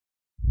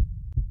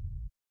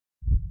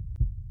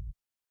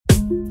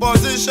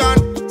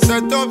Position,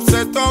 set up,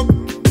 set up.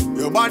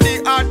 Your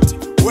body hot,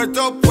 wet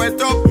up,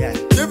 wet up. Yeah.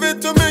 Give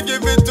it to me,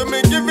 give it to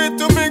me, give it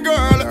to me,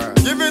 girl.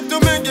 Give it to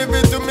me, give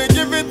it to me,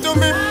 give it to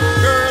me,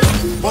 girl.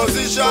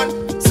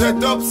 Position,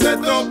 set up,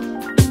 set up.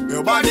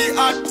 Your body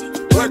hot,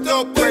 wet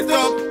up, wet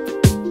up.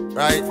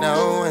 Right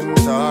now and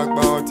talk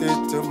about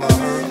it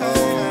tomorrow.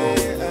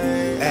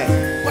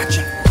 Hey, watch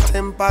out.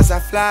 Tempers a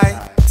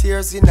fly,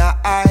 tears in her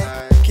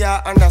eye.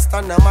 Can't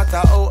understand no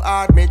matter how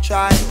hard me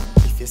try.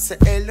 If you say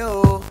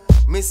hello,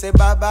 me say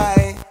bye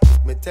bye.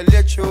 Me tell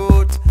you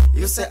truth,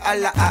 you say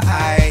Allah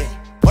I.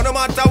 But no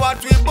matter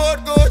what we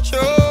both go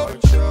through,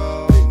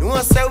 we know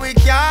say we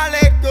can't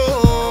let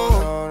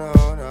go.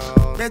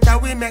 Better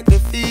we make the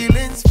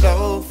feelings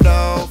flow,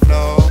 flow,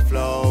 flow,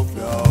 flow,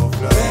 flow,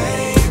 flow.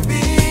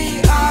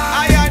 Baby,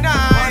 I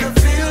wanna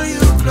feel you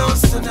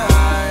close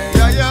tonight.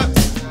 Yeah, yeah.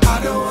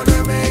 I don't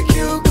wanna make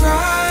you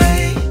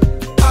cry.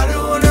 I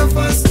don't wanna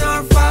fuss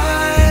nor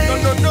fight.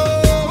 No, no, no.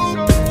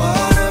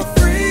 Wanna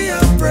free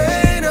your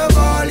brain of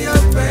all your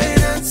pain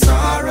and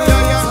sorrow.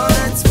 Yeah, yeah. So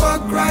let's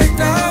fuck right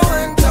now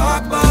and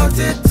talk about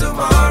it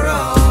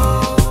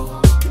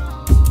tomorrow.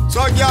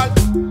 So, girl,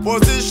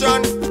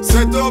 position,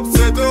 set up,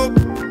 set up.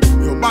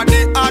 Your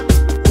body hot,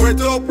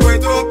 wait up,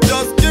 wait up.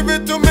 Just give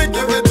it to me,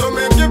 give it to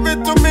me, give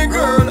it to me,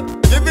 girl.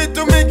 Give it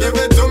to me, give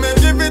it to me,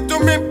 give it to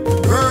me,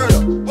 girl.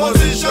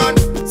 Position,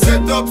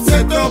 set up,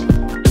 set up.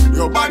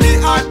 Your body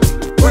hot,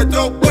 wait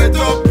up, wait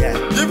up. Yeah.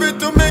 Give it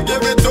to me,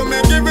 give it to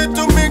me, give it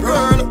to me,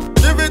 girl.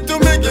 Give it to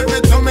me, give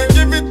it to me,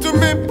 give it to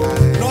me.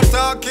 No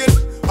talking,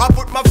 I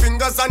put my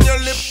fingers on your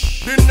lip.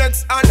 The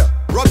next hand,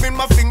 rubbing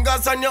my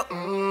fingers on your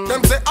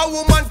Them say a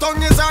woman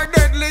tongue is her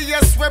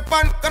deadliest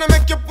weapon. Gonna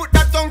make you put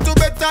that tongue to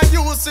better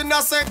use in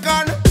a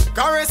second.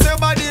 Caress your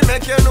body,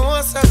 make you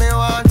know say me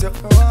want you.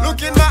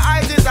 Look in my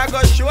eyes, it I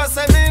go show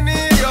say me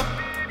need you.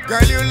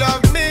 Girl, you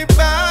love me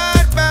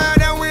bad,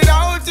 bad, and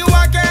without you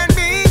I can't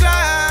be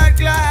glad,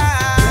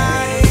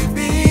 glad.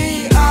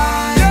 Baby,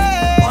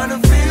 I wanna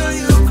feel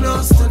you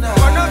close tonight.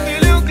 Wanna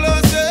feel you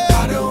close, yeah.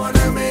 I don't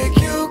wanna make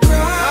you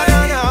cry. No,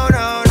 no,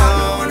 no, no. I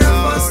don't wanna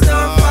fuss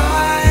nor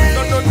fight.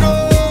 No, no, no.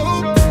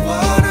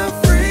 Wanna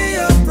free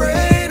your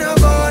brain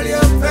of all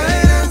your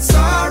pain and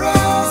sorrow.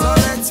 So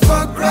let's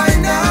fuck right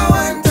now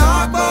and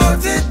talk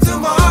about it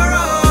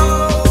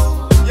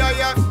tomorrow. Yeah,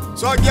 yeah.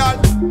 So, girl,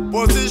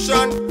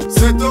 position,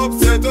 set up,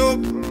 set up.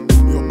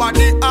 Your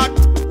body hot,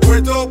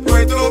 wait up,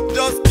 wait up.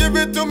 Just give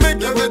it to me,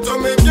 give it to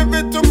me, give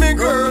it to me,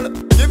 girl.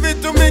 Give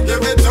it to me,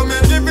 give it to me,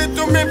 give it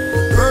to me,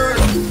 girl.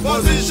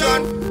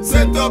 Position,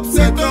 set up,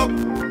 set up.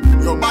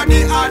 Your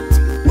body hot,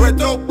 wait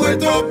up,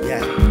 wait up.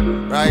 Yeah.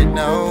 Right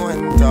now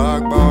and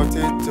talk about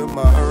it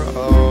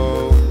tomorrow.